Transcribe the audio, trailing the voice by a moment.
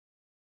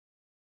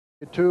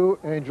2,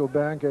 Angel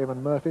Bank,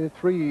 Eamon Murphy.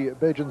 3,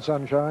 Bajan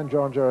Sunshine,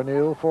 John Joe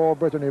O'Neill. 4,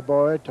 Brittany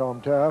Boy,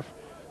 Tom Taff.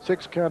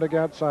 6,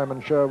 Cantergat,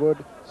 Simon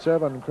Sherwood.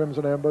 7,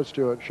 Crimson Embers,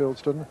 Stuart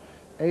Shilston.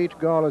 8,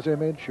 Gala's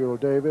Image, Hugh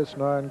Davis.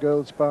 9,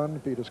 Gold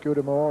Spun, Peter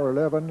Scudamore.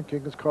 11,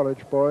 King's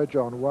College Boy,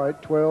 John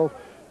White. 12,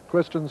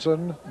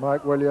 Christensen,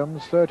 Mike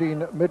Williams.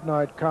 13,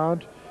 Midnight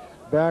Count,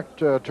 backed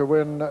to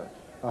win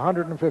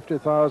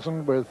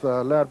 150,000 with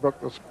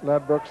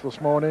Ladbrokes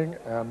this morning,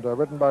 and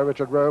written by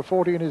Richard Rowe.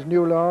 14 is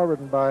New Law,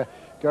 written by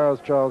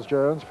Gareth Charles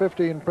Jones.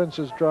 15,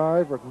 Prince's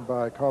Drive, written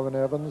by Colin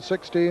Evans.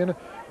 16,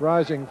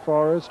 Rising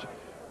Forest,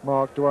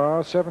 Mark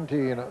Dwyer.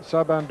 17,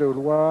 Sabandou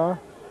Loire,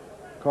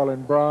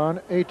 Colin Brown.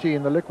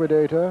 18, The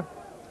Liquidator,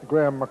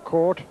 Graham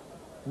McCourt.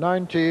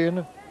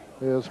 19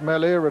 is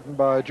Melly, written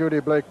by Judy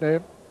Blakeney.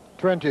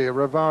 20,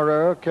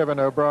 Rivaro, Kevin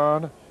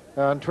O'Brien.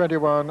 And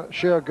 21,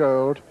 Sheer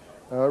Gold,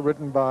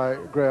 written by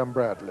Graham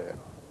Bradley.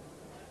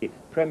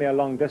 Premier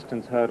long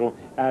distance hurdle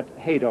at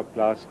Haydock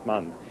last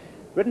month.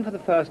 Written for the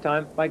first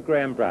time by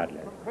Graham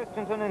Bradley.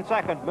 Christensen in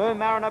second, Moon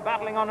Mariner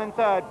battling on in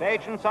third,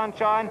 Bajan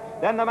Sunshine,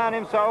 then the man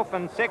himself,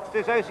 and sixth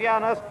is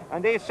Oceanus,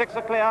 and these 6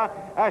 are clear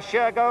as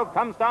Shergo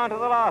comes down to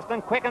the last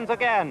and quickens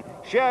again.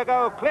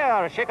 Shergo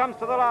clear, she comes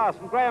to the last,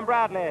 and Graham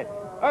Bradley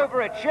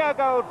over it,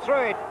 Shergo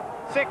through it.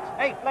 6,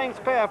 8 lengths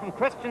clear from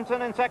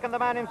Christensen in second, the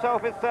man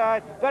himself is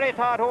third. Very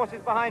tired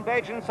horses behind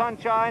Bajan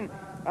Sunshine.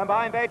 And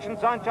behind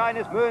Bajan Sunshine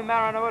is Moon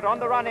Mariner on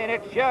the run in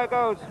it.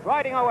 Shergo's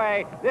riding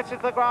away. This is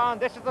the ground,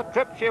 this is the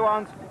trip she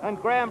wants.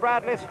 And Graham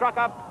Bradley struck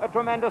up a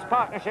tremendous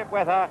partnership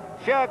with her.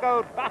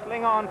 Shergo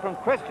battling on from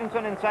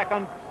Christensen in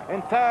second.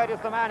 In third is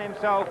the man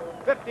himself.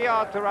 50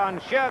 yards to run.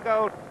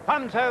 Shergold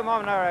comes home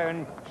on her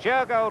own.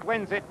 Shergold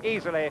wins it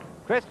easily.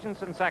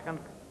 Christensen second.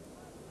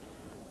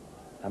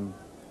 And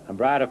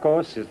Brad, of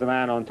course, is the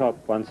man on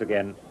top once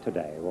again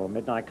today. Well,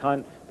 Midnight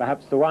Count,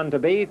 perhaps the one to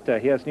beat.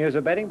 Here's news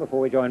of betting before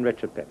we join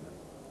Richard Pittman.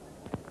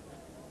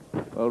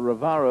 Well,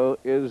 Rivaro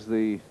is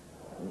the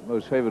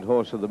most favoured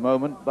horse at the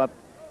moment, but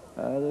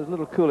there's a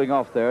little cooling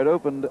off there. It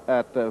opened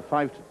at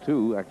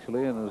 5-2,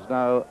 actually, and is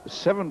now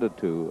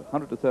 7-2.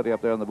 130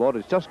 up there on the board.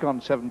 It's just gone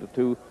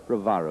 7-2,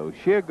 Rivaro.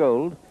 Sheer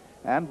Gold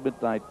and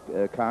Midnight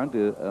Count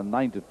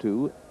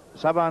 9-2.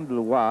 Sabandou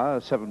Loire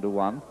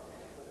 7-1.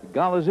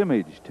 Gala's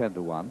Image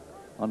 10-1.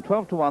 On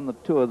 12-1, the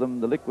two of them,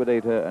 the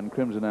Liquidator and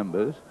Crimson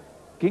Embers.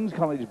 King's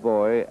College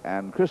Boy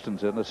and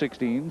Christensen are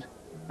 16s.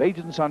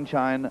 Bajan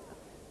Sunshine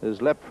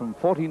has leapt from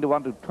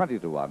 14-1 to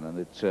 20-1, and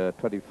it's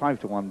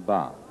 25-1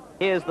 bar.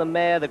 Here's the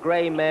mare, the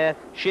grey mare,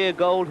 Sheer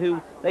Gold,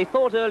 who they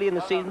thought early in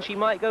the season she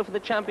might go for the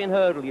champion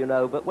hurdle, you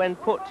know, but when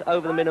put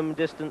over the minimum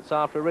distance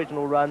after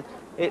original run,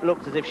 it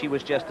looked as if she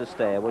was just a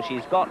stare. Well,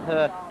 she's got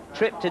her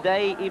trip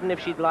today, even if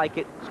she'd like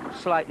it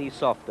slightly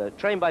softer.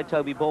 Trained by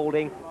Toby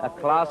Balding, a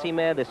classy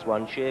mare, this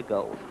one, Sheer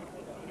Gold.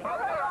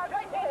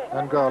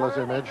 And Gala's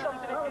Image. Should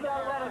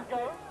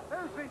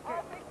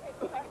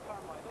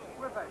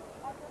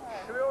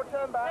we all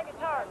turn back? Take a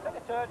turn, take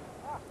a turn.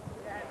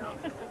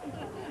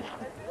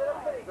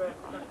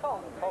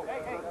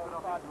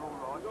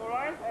 You all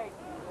right?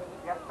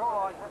 Yeah, it's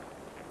all right.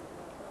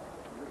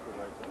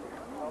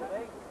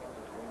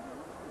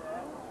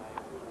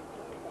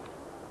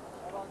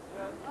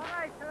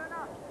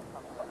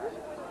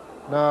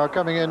 Now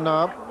coming in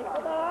now,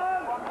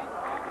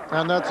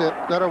 and that's it,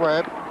 they're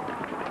away.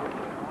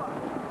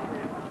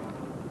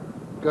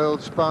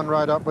 Gold Spun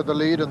right up with the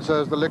lead, and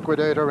says the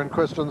Liquidator and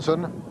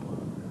Christensen,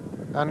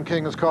 and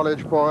King's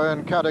College Boy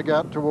and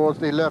Caddigat towards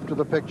the left of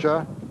the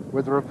picture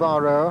with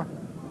Rivaro,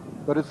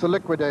 but it's the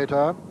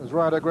Liquidator as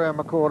rider Graham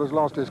McCord has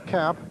lost his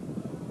cap.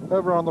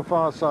 Over on the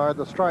far side,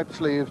 the striped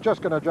sleeves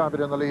just going to jump it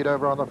in the lead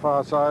over on the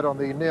far side. On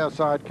the near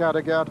side,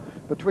 Caddigat.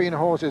 Between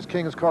horses,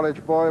 King's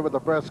College Boy with the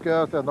breast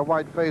girth and the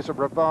white face of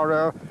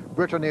Rivaro.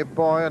 Brittany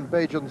Boy and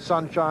Bajan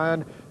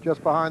Sunshine.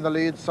 Just behind the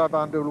lead,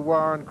 Sabandou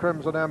Loire and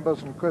Crimson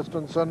Embers and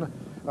Christensen.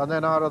 And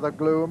then out of the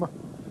gloom,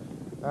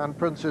 and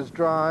Prince's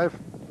Drive.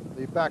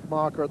 The back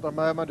marker at the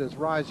moment is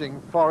Rising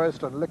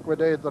Forest, and the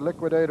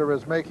Liquidator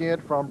is making it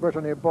from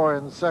Brittany Boy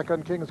in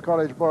second. King's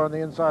College Boy on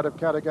the inside of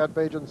Caddigat,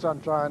 Bajan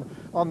Sunshine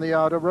on the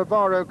outer.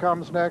 Rivaro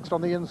comes next.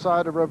 On the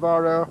inside of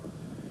Rivaro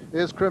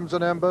is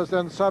Crimson Embers,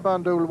 then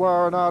Sabandou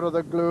Loire, and out of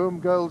the gloom,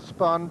 Gold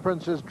Spun,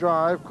 Prince's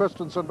Drive,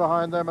 Christensen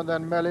behind them, and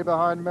then Melly.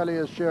 Behind Melly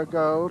is Sheer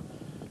Gold.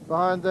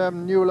 Behind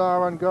them,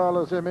 Newlar and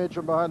Gala's Image,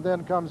 and behind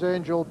then comes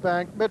Angel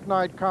Bank,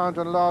 Midnight Count,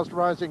 and last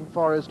Rising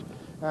Forest.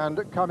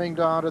 And coming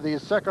down to the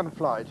second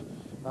flight,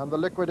 and the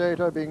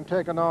Liquidator being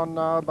taken on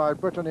now by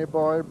Brittany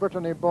Boy.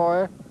 Brittany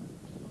Boy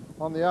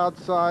on the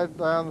outside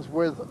lands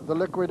with the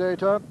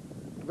Liquidator.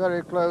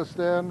 Very close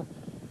then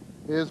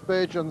is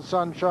Bajan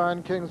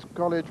Sunshine, King's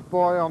College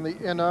Boy on the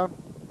inner.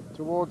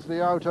 Towards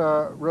the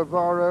outer,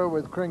 Rivaro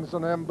with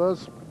Crimson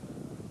Embers.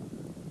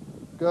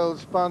 Gold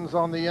Spun's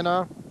on the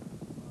inner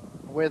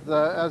with,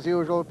 as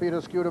usual,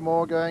 Peter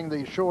Scudamore going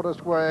the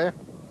shortest way.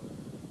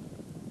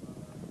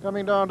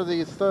 Coming down to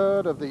the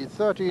third of the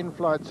 13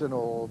 flights in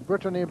all,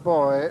 Brittany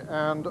Boy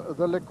and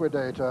the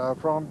Liquidator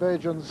from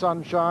Bajan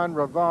Sunshine,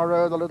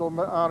 Rivaro, the little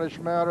Irish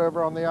mare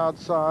over on the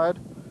outside.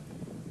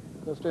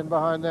 Just in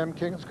behind them,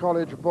 King's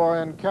College Boy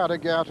and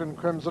Caddagat and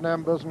Crimson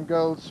Embers and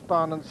Gold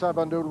Spun and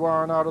Sabandul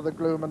Warren out of the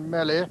gloom and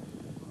Melly.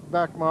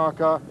 Back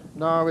marker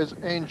now is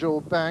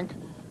Angel Bank.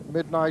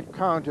 Midnight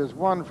Count is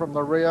one from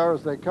the rear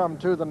as they come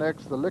to the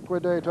next. The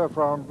Liquidator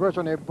from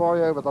Brittany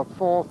Boy over the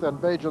fourth, then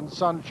Bajan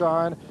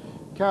Sunshine,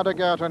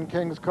 Caddagat and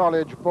King's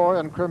College Boy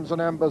and Crimson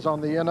Embers on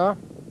the inner.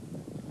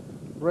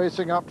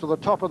 Racing up to the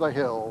top of the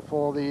hill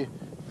for the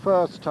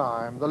first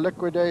time, the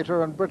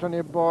Liquidator and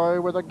Brittany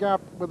Boy with a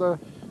gap, with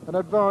an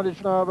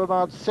advantage now of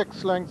about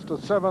 6 lengths to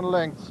 7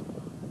 lengths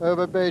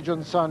over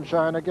Bajan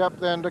Sunshine. A gap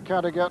then to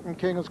Caddagat and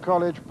King's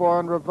College Boy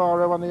and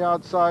Rivaro on the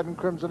outside, and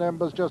Crimson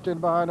Embers just in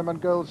behind him,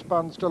 and Gold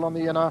Spun still on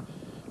the inner,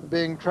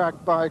 being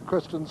tracked by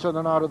Christensen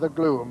and out of the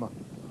gloom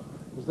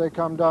as they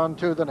come down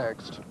to the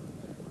next.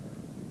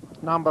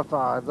 Number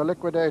 5, the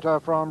Liquidator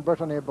from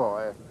Brittany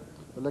Boy.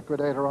 The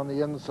Liquidator on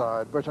the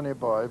inside, Brittany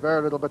Boy,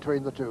 very little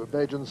between the two.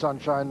 Bajan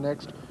Sunshine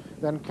next,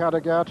 then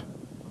Caddagat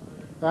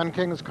and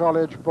King's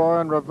College Boy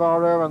and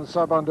Rivaro and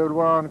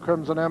Sabandoulois and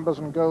Crimson Embers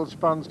and Gold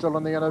Spun still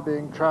in the inner,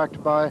 being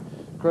tracked by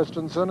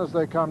Christensen as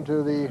they come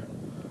to the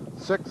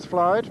 6th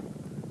flight.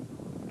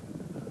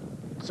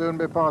 Soon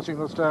be passing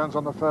the stands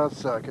on the first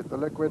circuit. The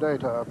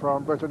Liquidator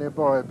from Brittany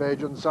Boy,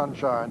 Bajan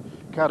Sunshine,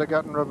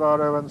 Caddagat and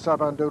Rivaro and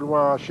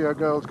Sabandoulois. Sheer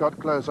Gold's got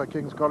closer.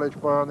 King's College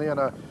Boy on the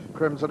inner.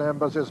 Crimson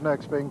Embers is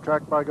next, being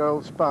tracked by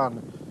Gold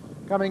Spun.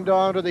 Coming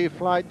down to the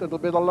flight that'll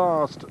be the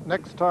last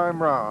next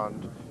time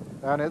round.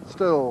 And it's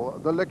still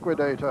the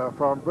Liquidator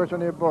from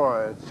Brittany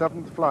Boy,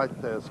 7th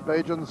flight this.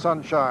 Bajan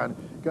Sunshine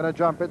going to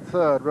jump it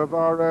 3rd.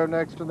 Rivaro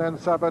next, and then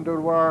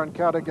Sabandoulois and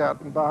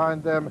Caddagat, and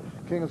behind them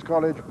King's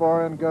College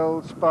Boy and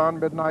Gold Spun.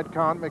 Midnight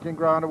Count making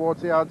ground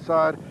towards the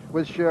outside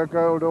with Sheer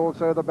Gold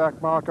also the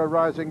back marker.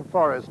 Rising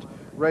Forest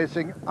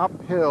racing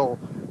uphill.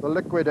 The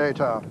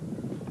Liquidator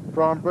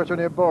from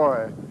Brittany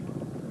Boy.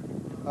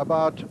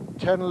 About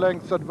 10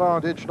 lengths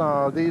advantage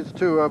now, these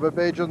two over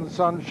Bajan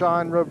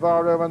Sunshine,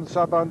 Rivaro and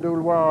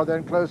Sabandoulois.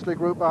 Then closely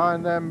grouped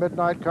behind them,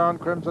 Midnight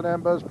Count, Crimson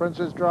Embers,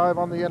 Princess Drive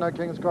on the inner,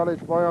 King's College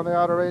Boy on the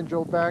outer,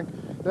 Angel Bank.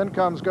 Then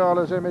comes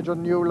Gala's Image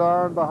and New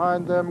Lar, and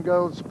behind them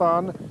Gold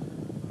Spun.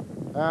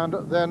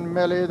 And then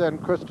Melly, then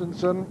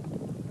Christensen.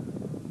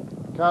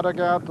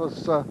 Caddagat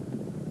has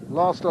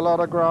lost a lot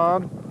of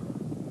ground.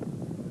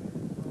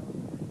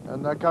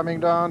 And they're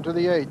coming down to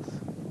the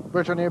 8th.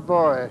 Brittany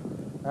Boy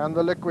and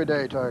the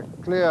Liquidator,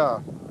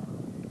 clear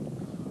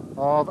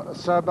of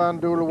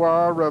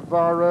Sabandoulois,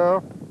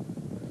 Rivaro.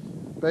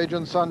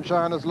 Bajan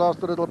Sunshine has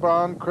lost a little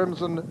ground.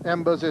 Crimson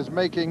Embers is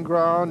making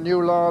ground.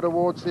 New Law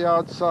towards the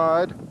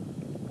outside.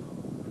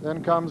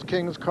 Then comes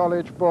King's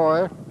College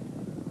Boy.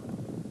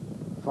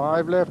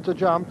 5 left to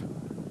jump.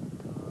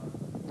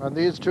 And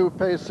these two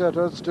pace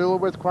setters still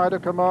with quite a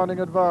commanding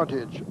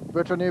advantage.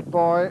 Brittany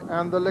Boy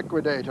and the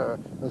Liquidator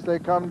as they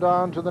come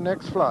down to the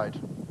next flight.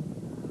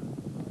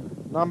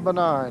 Number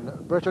 9,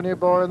 Brittany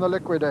Boy and the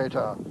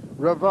Liquidator.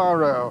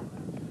 Rivaro.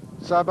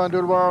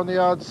 Sabandoulois on the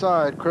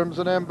outside.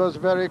 Crimson Embers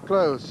very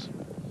close.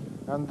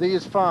 And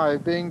these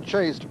 5 being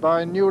chased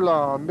by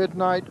Newlar,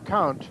 Midnight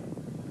Count.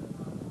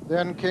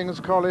 Then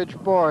King's College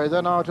Boy,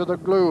 then out of the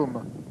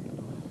gloom.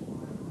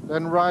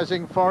 Then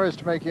Rising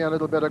Forest making a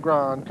little bit of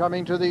ground.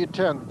 Coming to the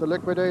 10th, the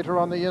Liquidator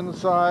on the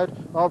inside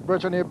of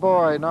Brittany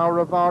Boy. Now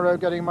Rivaro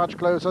getting much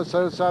closer,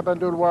 so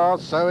Sabandoulois,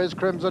 so is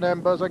Crimson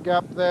Embers. A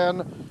gap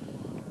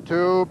then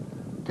to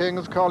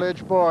King's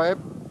College Boy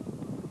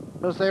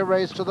as they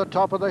race to the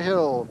top of the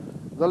hill.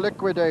 The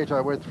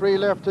Liquidator with 3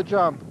 left to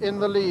jump in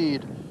the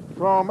lead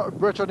from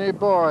Brittany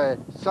Boy.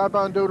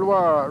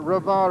 Sabandoulois,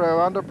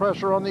 Rivaro under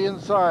pressure on the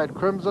inside.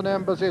 Crimson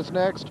Embers is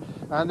next,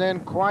 and then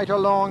quite a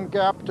long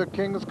gap to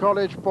King's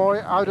College Boy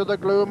out of the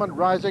gloom, and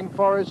Rising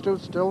Forest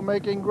who's still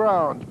making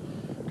ground.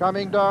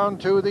 Coming down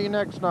to the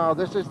next now.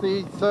 This is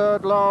the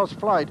 3rd last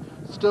flight.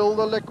 Still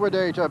the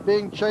Liquidator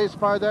being chased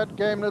by that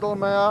game little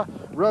mare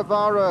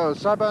Rivaro.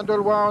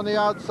 Sabandoulois on the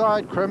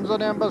outside.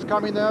 Crimson Embers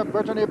coming there.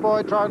 Brittany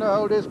Boy trying to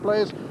hold his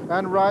place,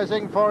 and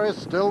Rising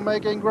Forest still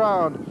making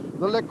ground.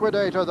 The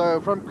Liquidator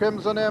though from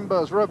Crimson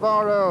Embers.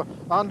 Rivaro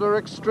under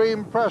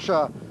extreme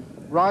pressure.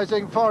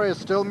 Rising Forest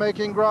still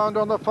making ground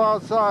on the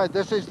far side.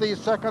 This is the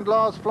 2nd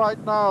last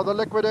flight now. The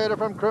Liquidator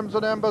from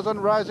Crimson Embers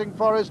and Rising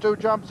Forest who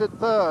jumps it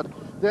 3rd.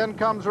 Then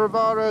comes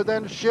Rivaro,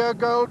 then Sheer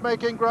Gold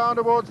making ground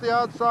towards the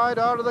outside,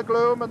 out of the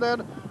gloom, and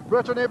then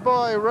Brittany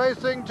Boy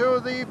racing to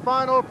the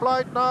final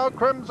flight now.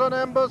 Crimson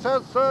Embers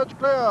has surged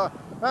clear,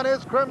 and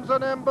it's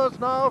Crimson Embers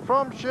now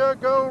from Sheer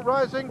Gold,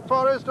 Rising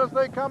Forest as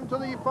they come to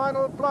the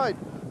final flight.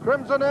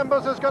 Crimson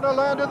Embers is going to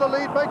land in the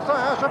lead, makes a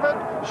hash of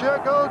it.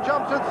 Sheer Gold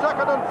jumps in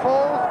 2nd and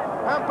falls.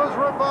 Hampers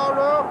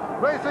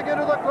Rivaro racing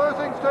into the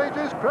closing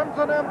stages.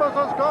 Crimson Embers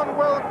has gone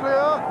well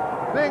clear,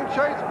 being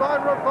chased by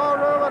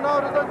Rivaro and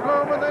out of the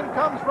gloom, and then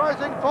comes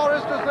Rising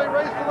Forest as they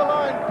race to the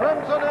line.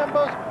 Crimson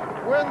Embers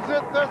wins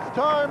it this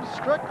time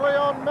strictly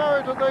on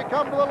merit as they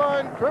come to the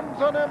line.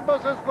 Crimson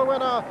Embers is the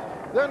winner.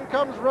 Then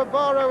comes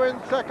Rivaro in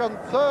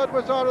 2nd. 3rd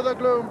was out of the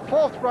gloom.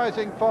 4th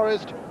Rising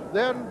Forest.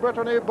 Then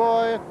Brittany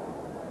Boy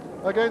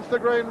against the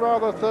grain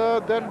rather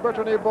 3rd. Then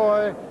Brittany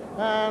Boy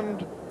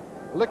and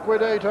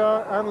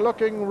Liquidator, and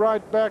looking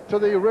right back to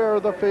the rear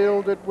of the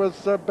field, it was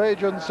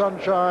Bajan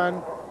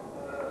Sunshine.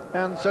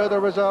 And so the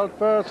result: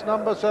 first,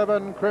 number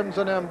 7,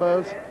 Crimson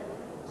Embers;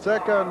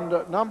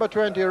 second, number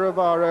 20,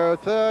 Rivaro;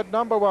 third,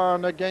 number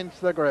 1,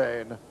 Against the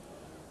Grain;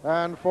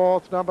 and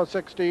fourth, number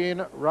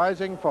 16,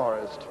 Rising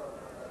Forest.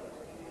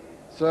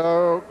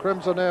 So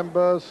Crimson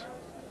Embers,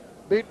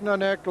 beaten a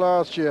neck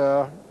last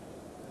year,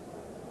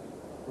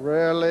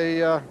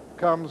 really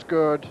comes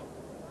good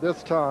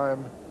this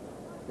time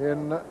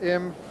in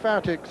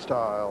emphatic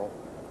style,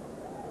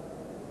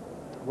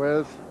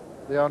 with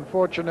the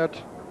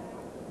unfortunate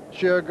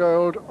Sheer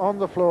Gold on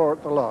the floor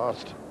at the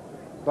last,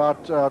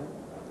 but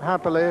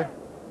happily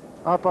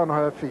up on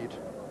her feet,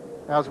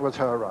 as was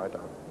her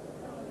rider.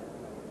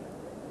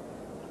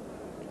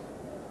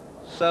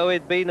 So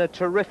it'd been a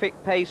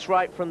terrific pace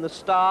right from the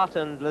start,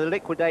 and the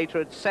Liquidator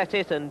had set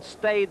it and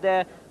stayed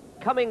there.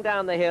 Coming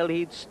down the hill,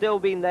 he'd still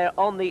been there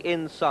on the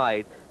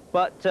inside.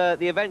 But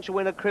the eventual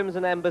winner,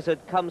 Crimson Embers,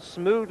 had come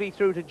smoothly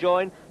through to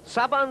join.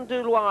 Saban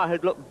du Loire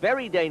had looked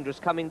very dangerous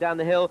coming down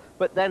the hill,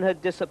 but then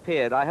had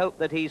disappeared. I hope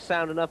that he's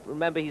sound enough.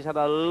 Remember, he's had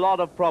a lot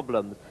of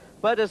problems.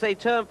 But as they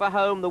turn for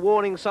home, the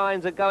warning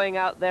signs are going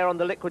out there on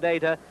the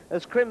Liquidator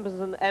as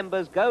Crimson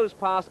Embers goes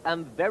past,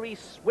 and very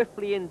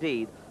swiftly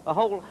indeed. A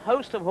whole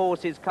host of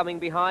horses coming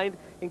behind,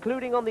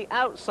 including on the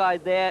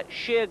outside there,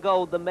 Sheer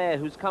Gold, the mare,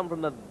 who's come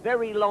from a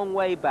very long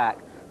way back.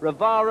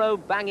 Rivaro,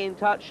 bang in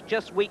touch,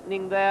 just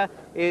weakening there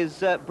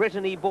is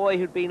Brittany Boy,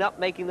 who'd been up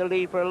making the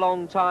lead for a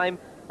long time.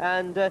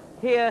 And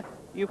here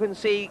you can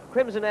see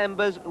Crimson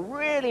Embers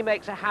really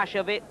makes a hash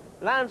of it,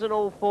 lands on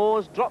all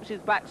fours, drops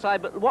his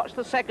backside, but watch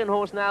the second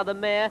horse now, the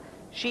mare.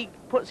 She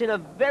puts in a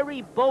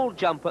very bold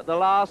jump at the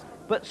last,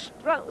 but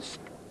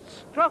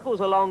struggles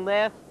along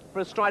there for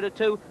a stride or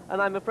two,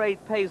 and I'm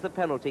afraid pays the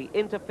penalty.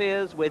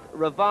 Interferes with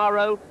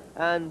Rivaro,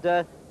 and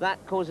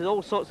that causes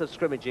all sorts of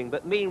scrimmaging.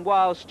 But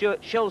meanwhile,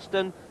 Stuart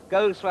Shilston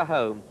goes for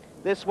home.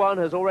 This one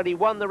has already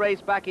won the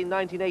race back in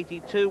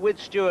 1982 with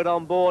Stuart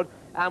on board,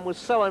 and was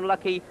so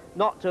unlucky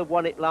not to have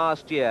won it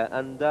last year.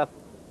 And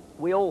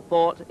we all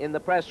thought in the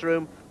press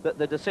room that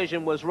the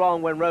decision was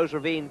wrong when Rose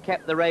Ravine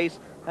kept the race,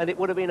 and it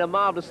would have been a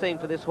marvellous thing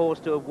for this horse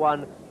to have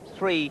won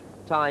 3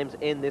 times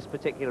in this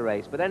particular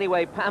race. But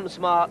anyway, Pam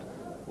Smart,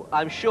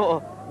 I'm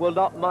sure, will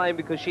not mind,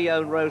 because she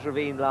owned Rose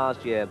Ravine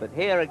last year. But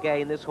here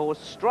again, this horse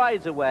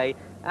strides away,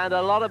 and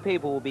a lot of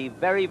people will be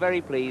very,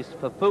 very pleased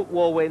for Foot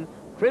Walwyn,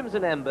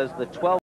 Crimson Embers, the 12th.